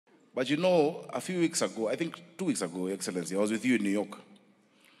But you know, a few weeks ago, I think 2 weeks ago, Your Excellency, I was with you in New York,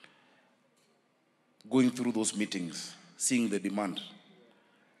 going through those meetings, seeing the demand.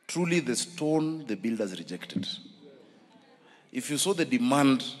 Truly the stone the builders rejected. If you saw the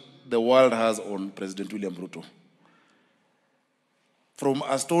demand the world has on President William Ruto, from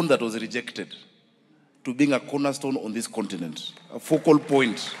a stone that was rejected to being a cornerstone on this continent, a focal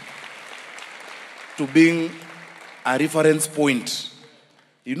point, to being a reference point.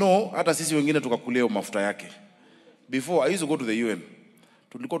 You know, hata sisi wengine tukakuleo mafuta yake. Before, I used to go to the UN.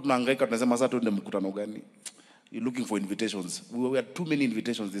 Tulikuwa tunahangaika tunasema sasa tuende mkutano gani? You're looking for invitations. We had too many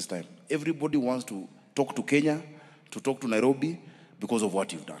invitations this time. Everybody wants to talk to Kenya, to talk to Nairobi, because of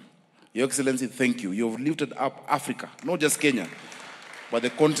what you've done. Your Excellency, thank you. You've lifted up Africa, not just Kenya, but the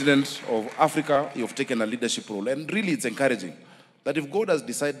continent of Africa. You've taken a leadership role. And really, it's encouraging that if God has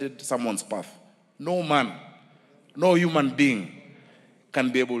decided someone's path, no man, no human being can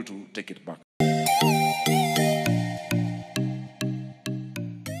be able to take it back.